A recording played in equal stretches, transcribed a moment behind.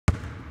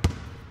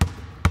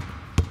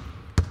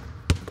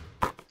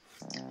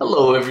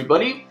Hello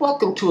everybody,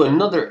 welcome to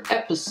another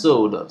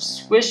episode of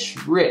Swish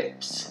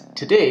Rips.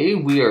 Today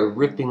we are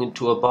ripping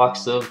into a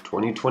box of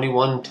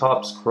 2021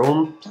 Topps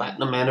Chrome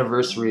Platinum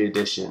Anniversary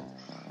Edition.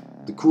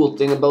 The cool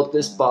thing about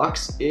this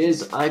box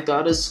is I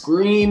got a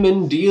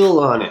screaming deal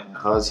on it.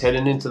 I was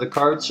heading into the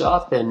card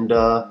shop and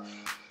I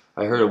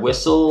heard a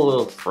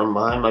whistle from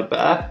behind my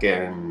back,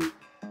 and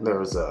there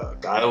was a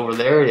guy over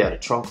there. He had a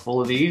trunk full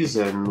of these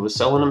and was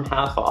selling them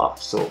half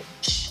off. So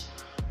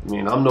I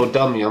mean, I'm no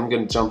dummy, I'm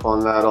gonna jump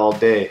on that all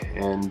day.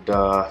 And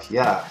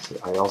yeah,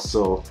 I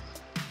also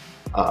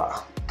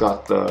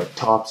got the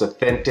Topps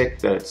Authentic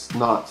that's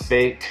not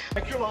fake.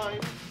 Like your line,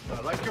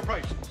 I like your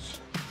prices.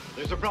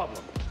 There's a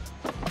problem.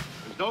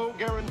 There's no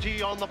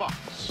guarantee on the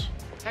box.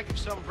 Heck, if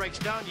something breaks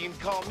down, you can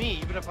call me,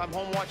 even if I'm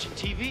home watching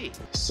TV.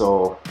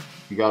 So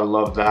you gotta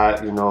love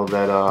that, you know,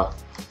 that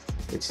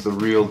it's the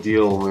real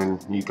deal when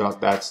you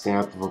got that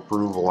stamp of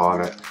approval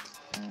on it.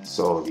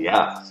 So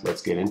yeah,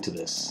 let's get into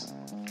this.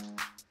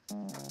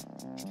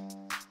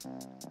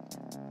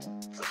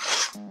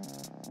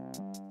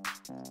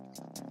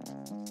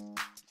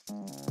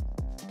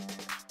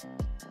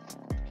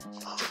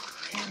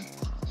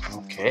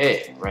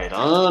 Okay, right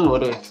on.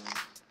 What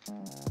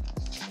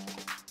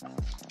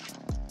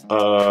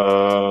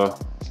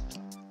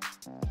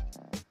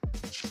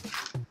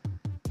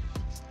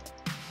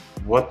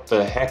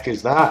the heck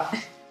is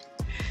that?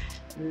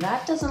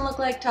 That doesn't look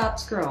like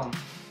Topps Chrome.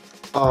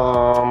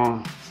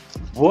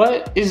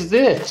 What is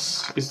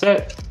this? It's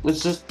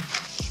just,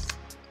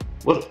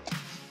 what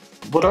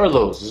are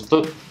those? Is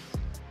that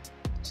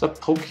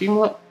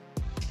Pokemon?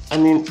 I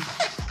mean,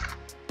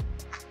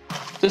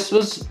 this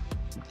was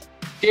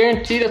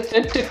guaranteed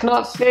authentic,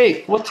 not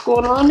fake. What's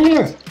going on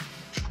here?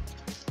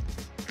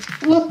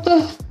 What?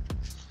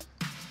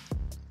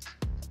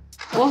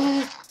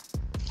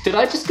 Did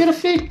I just get a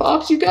fake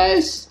box, you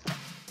guys?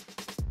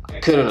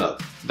 I couldn't have.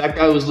 That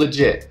guy was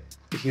legit.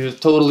 He was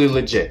totally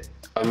legit.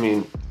 I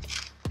mean,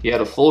 he had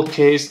a full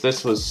case.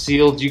 This was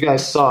sealed. You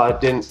guys saw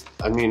it, didn't?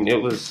 I mean,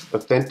 it was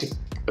authentic,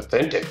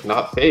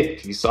 not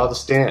fake. You saw the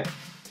stamp.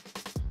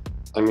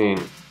 I mean,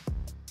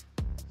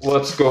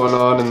 what's going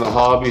on in the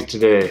hobby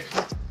today?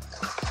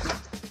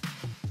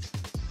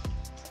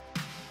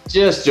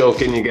 Just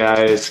joking, you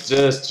guys.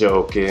 Just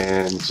joking.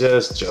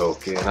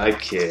 I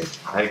kid.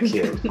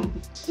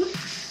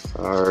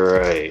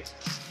 Alright.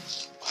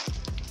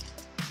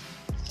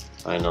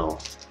 I know.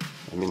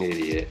 I'm an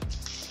idiot.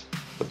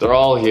 But they're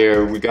all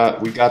here. We got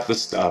the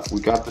stuff.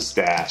 We got the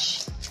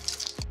stash.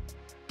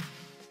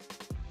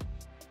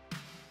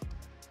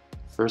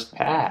 First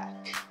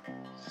pack.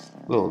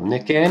 Little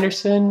Nick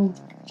Anderson.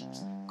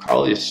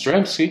 Carl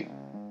Yastrzemski.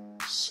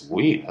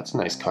 Sweet. That's a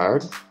nice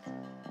card.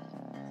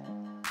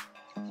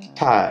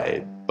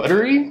 Ty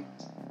Buttery,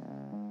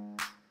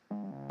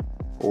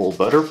 Old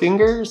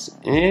Butterfingers,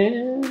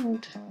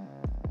 and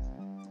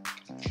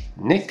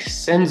Nick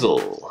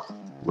Senzel,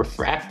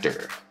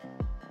 Refractor.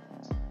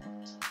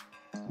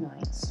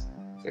 Nice.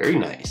 Very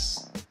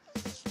nice.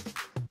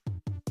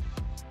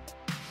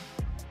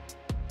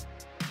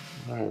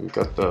 Alright, we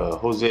got the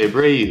Jose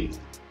Abreu,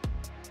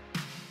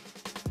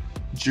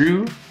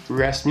 Drew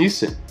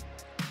Rasmussen,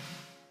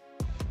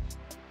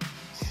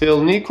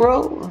 Phil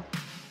Necro,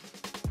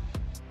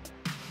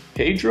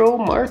 Pedro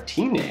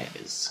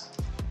Martinez.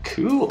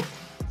 Cool.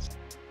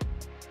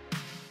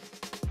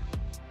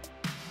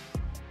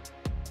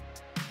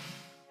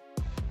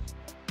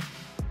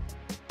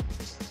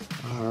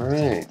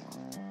 Alright.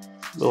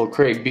 Little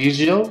Craig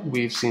Biggio.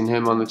 We've seen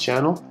him on the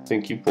channel. I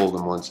think you pulled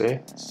him once, eh?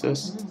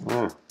 Sis?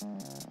 Yeah.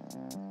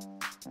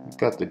 We've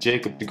got the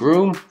Jacob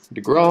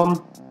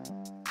DeGrom.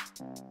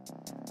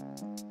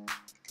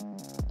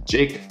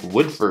 Jake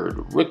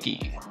Woodford,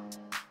 rookie.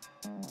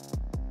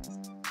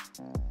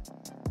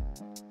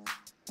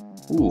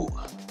 Ooh,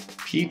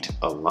 Pete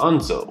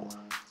Alonso.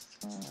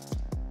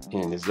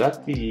 And is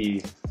that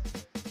the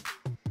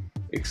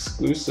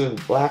exclusive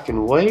black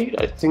and white?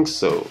 I think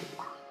so.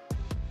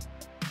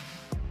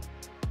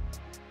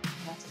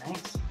 That's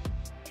nice.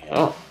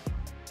 Yeah.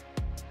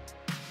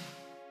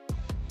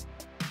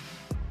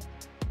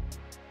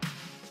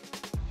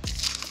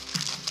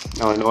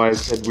 Now I know I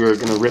said we were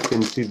going to rip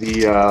into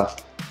the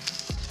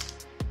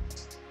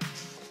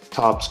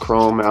Topps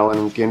Chrome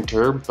Allen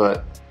Ginter,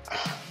 but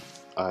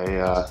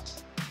I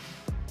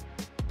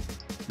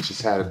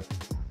just had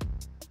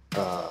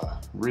a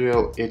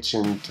real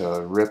itching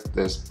to rip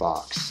this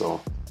box,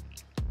 so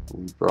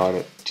we brought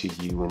it to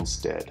you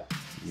instead.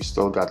 You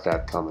still got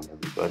that coming,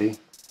 everybody.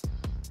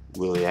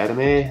 Willie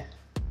Adame,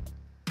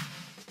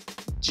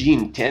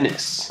 Gene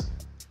Tennis,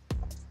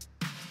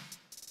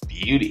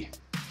 beauty.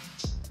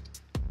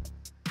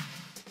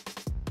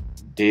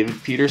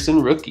 David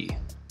Peterson, rookie,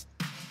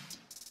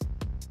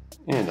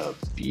 and a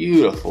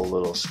beautiful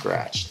little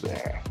scratch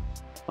there.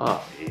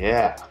 Oh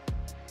yeah,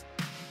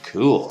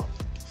 cool.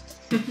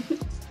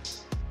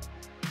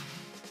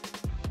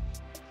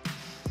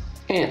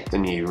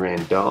 Anthony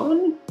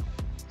Rendon.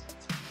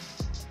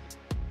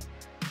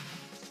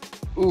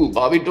 Ooh,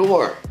 Bobby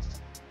Dorr.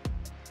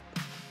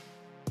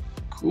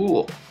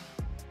 Cool.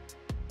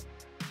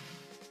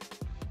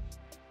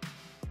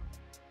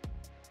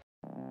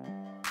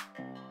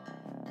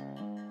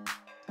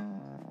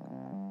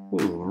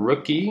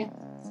 Rookie,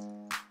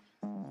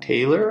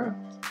 Taylor,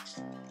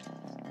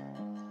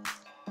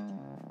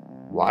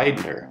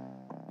 Widener,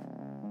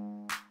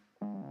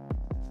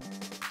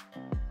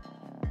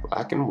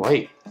 black and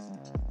white.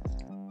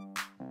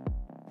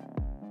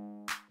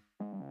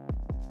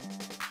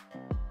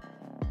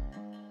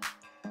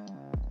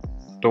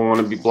 Don't want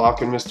to be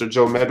blocking Mr.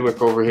 Joe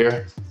Medwick over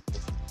here.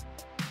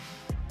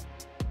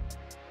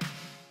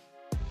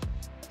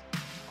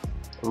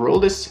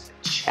 Aroldis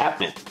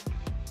Chapman.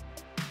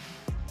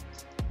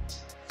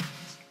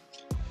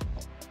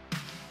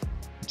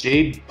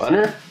 Jade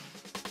Booner?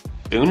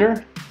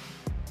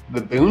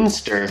 The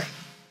Boonster.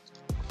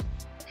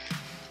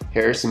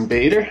 Harrison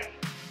Bader.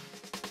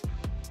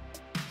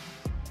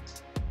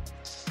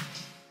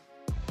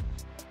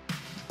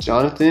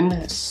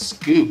 Jonathan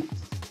Scoop.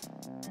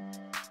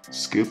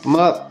 Scoop them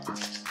up.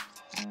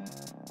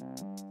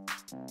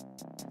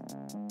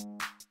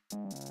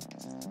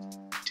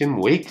 Tim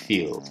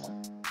Wakefield.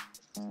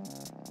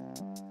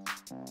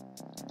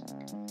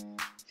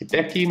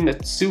 Hideki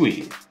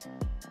Matsui.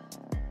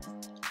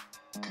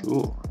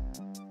 Cool.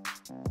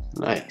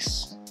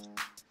 Nice.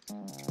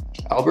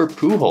 Albert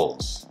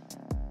Pujols.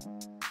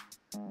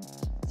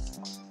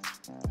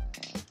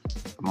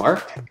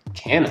 Mark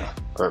Canna.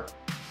 Or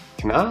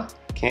Canna?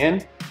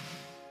 Can?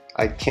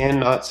 I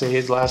cannot say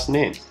his last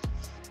name.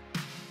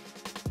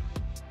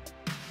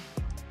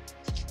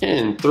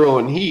 And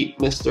throwing heat,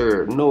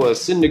 Mr. Noah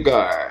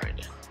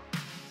Syndergaard.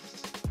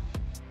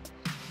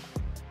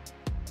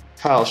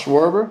 Kyle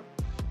Schwarber.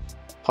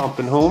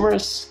 Pumping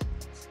homers.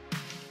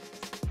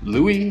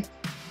 Louis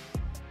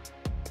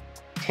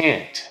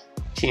Tant.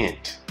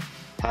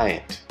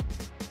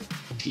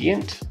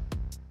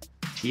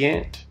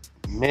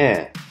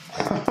 Man.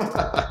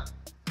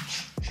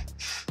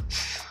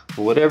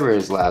 Whatever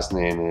his last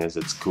name is,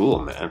 it's cool,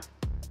 man.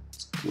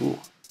 It's cool.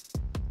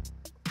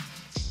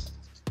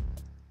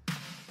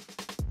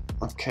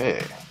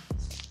 Okay.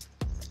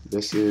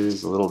 This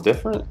is a little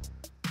different.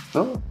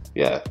 Oh,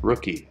 yeah,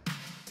 rookie.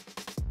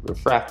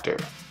 Refractor.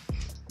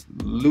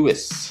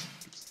 Lewis.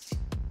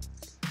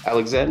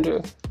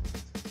 Alexander.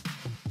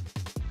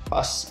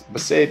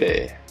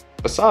 Wasabe.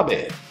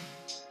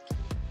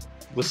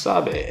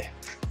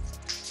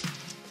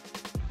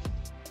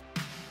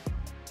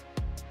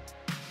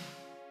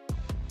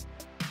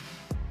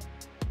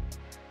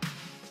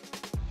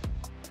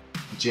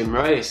 Jim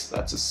Rice,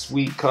 that's a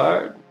sweet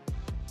card.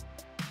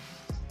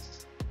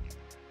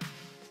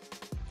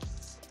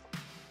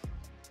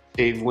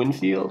 Dave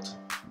Winfield,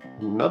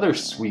 another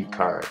sweet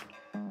card.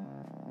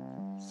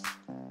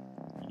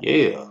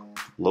 Yeah,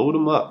 load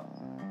them up.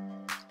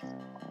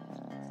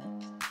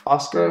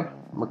 Oscar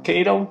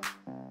Mercado.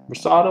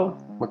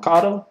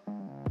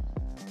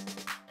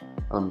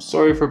 I'm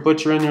sorry for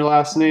butchering your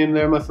last name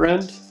there, my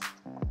friend.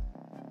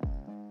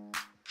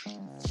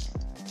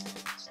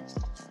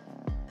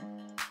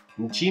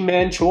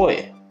 G-Man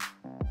Choi.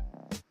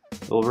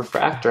 Little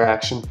refractor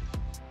action.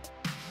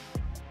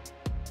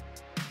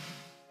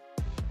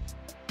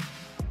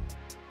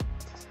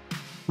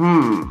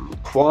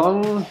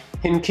 Kwang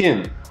Hin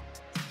Kim.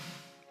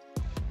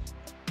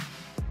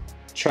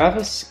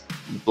 Travis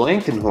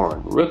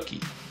Blankenhorn,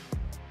 rookie.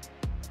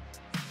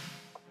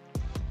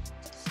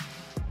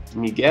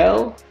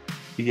 Miguel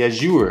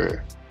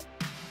Villajour.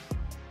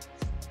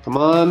 Come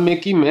on,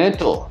 Mickey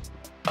Mantle.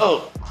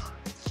 Oh.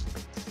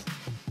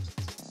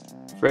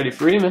 Freddie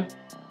Freeman.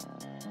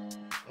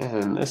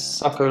 And this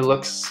sucker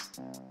looks,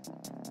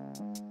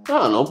 I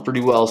don't know,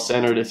 pretty well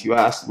centered if you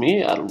ask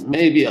me.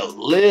 Maybe a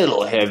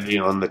little heavy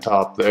on the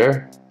top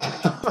there.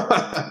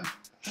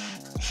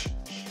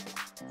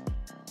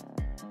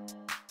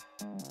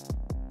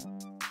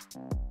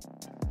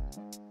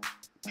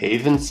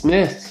 Pavin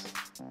Smith,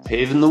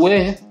 paving the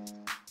way.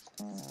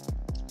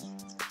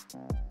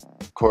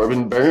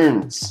 Corbin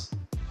Burns.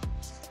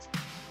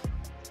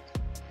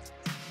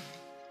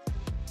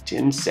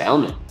 Tim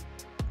Salmon.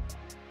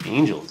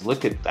 Angels,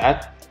 look at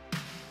that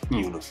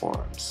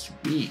uniform.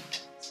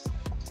 Sweet.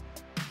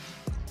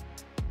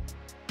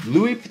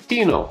 Louis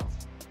Patino.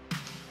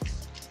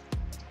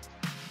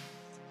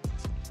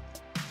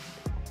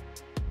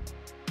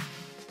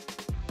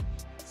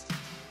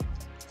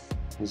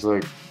 He's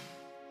like,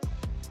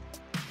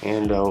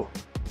 hand out.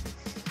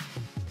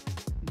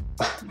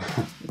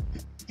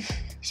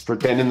 He's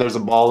pretending there's a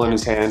ball in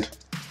his hand.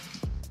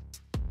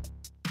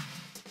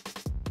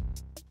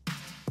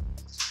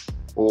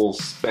 Old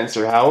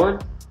Spencer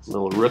Howard,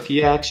 little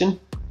rookie action.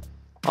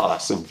 Oh,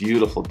 some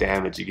beautiful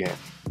damage again.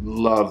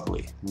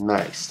 Lovely,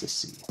 nice to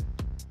see.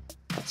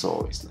 That's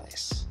always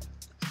nice.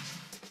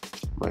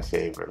 My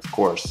favorite, of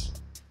course.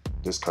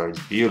 This card's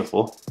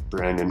beautiful.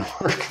 Brandon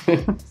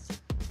Workman.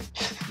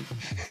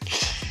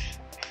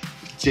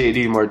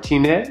 JD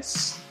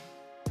Martinez.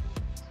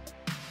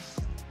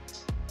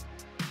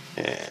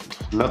 And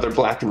another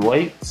black and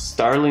white,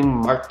 Starling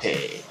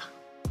Marte.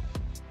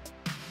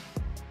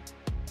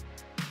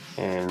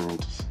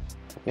 And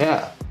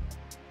yeah,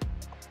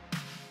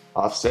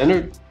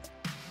 off-centered,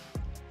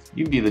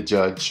 you be the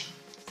judge.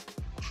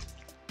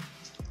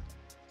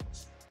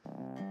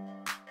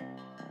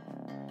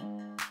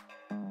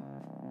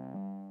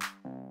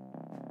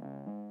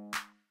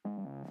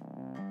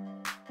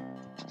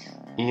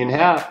 Ian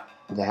Happ,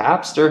 the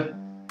Hapster,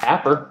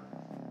 Happer.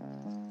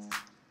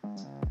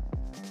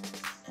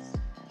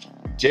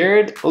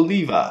 Jared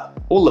Oliva.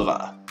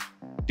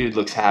 Dude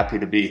looks happy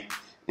to be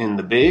in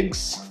the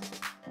bigs.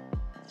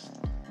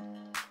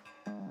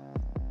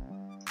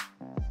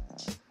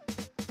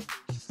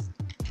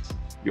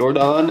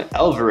 Jordan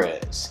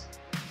Alvarez.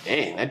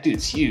 Dang, that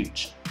dude's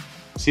huge.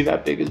 See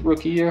that big his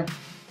rookie year?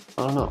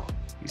 I don't know.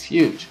 He's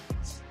huge.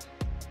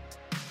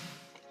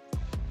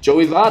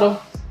 Joey Votto.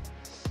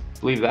 I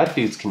believe that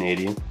dude's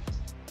Canadian.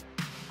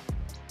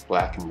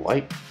 Black and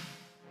white.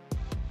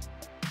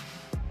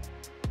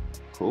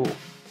 Cool.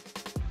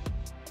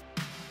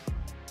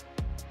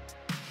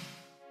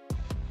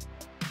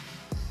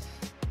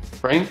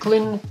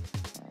 Franklin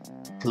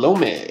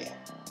Colome.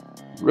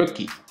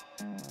 Rookie.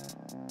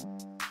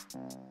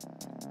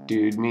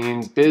 Dude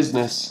means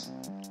business.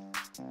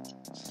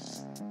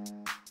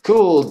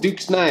 Cool, Duke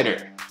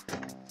Snyder.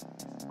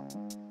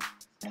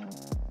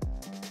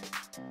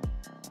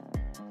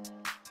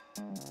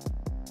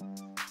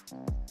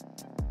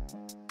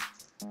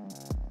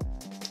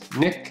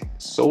 Nick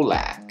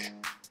Solak.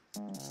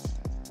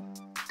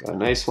 Got a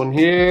nice one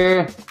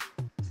here.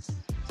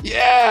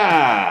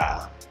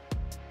 Yeah!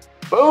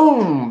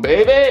 Boom,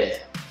 baby!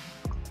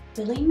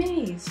 Billy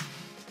Mays.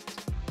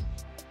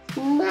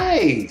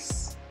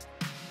 Nice!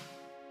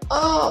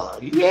 Oh,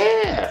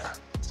 yeah!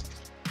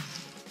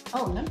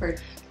 Oh,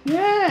 numbered.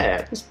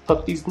 Yeah, this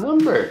puppy's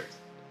numbered.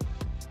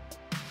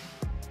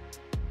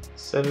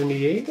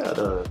 78 out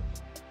of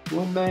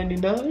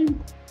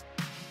 199?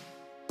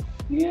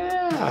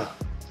 Yeah!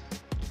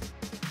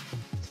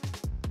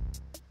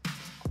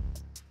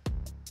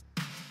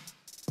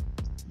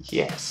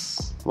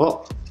 Yes.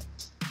 Well,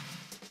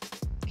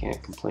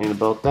 can't complain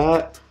about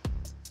that.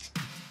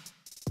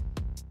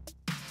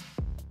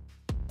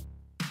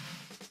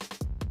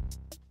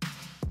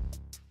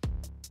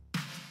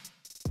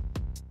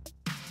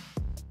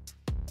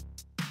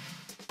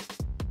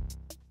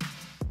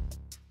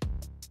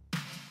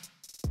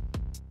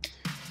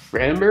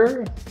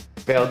 Framber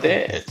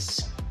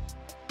Valdez.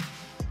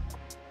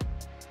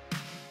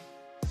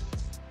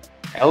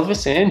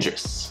 Elvis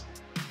Andrus.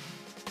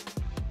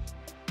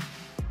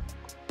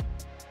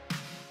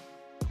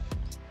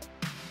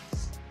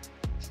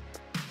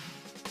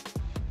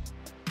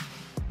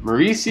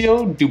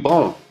 Mauricio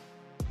Dubon.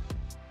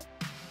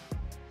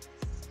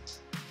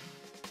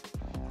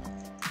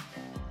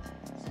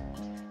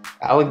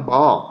 Alec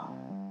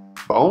Baum.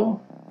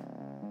 Baum?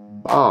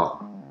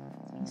 Baum.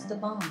 He's the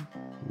bomb.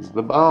 He's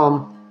the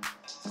bomb.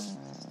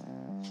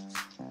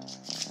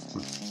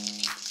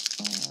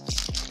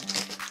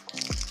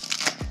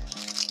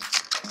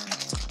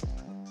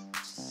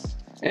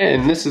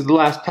 And this is the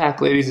last pack,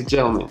 ladies and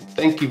gentlemen.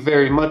 Thank you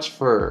very much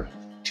for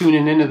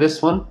tuning into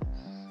this one.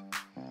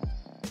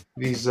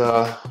 These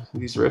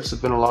rips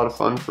have been a lot of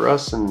fun for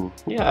us, and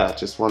yeah, I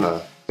just want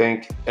to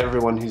thank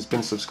everyone who's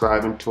been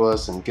subscribing to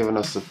us and giving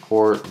us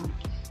support and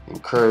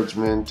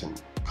encouragement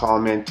and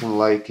commenting,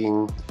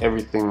 liking,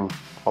 everything,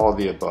 all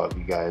the above.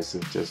 You guys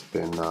have just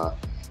been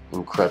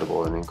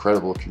incredible, an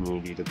incredible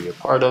community to be a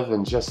part of,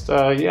 and just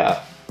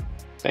yeah,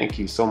 thank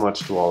you so much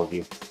to all of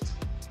you.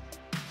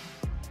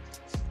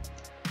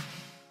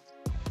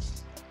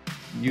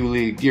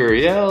 Yuli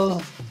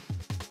Guriel,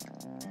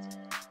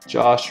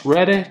 Josh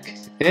Reddick,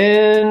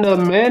 and a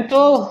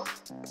mantle.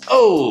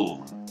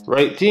 Oh,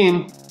 right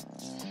team.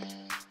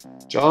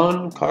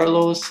 John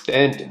Carlos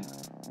Stanton.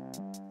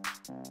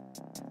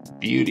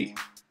 Beauty.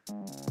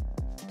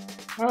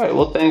 All right,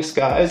 well, thanks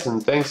guys,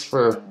 and thanks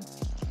for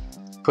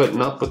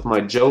putting up with my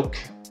joke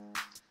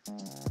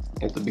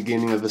at the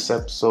beginning of this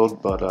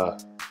episode.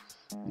 But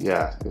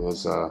yeah, it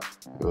was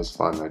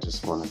fun. I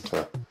just wanted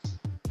to,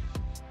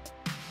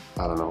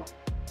 I don't know,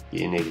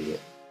 be an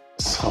idiot.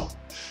 So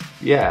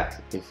yeah,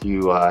 if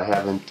you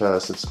haven't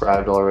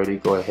subscribed already,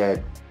 go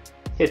ahead,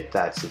 hit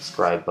that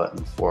subscribe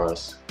button for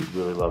us. We'd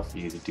really love for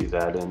you to do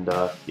that. And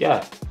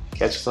yeah,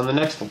 catch us on the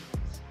next one.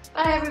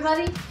 Bye,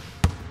 everybody.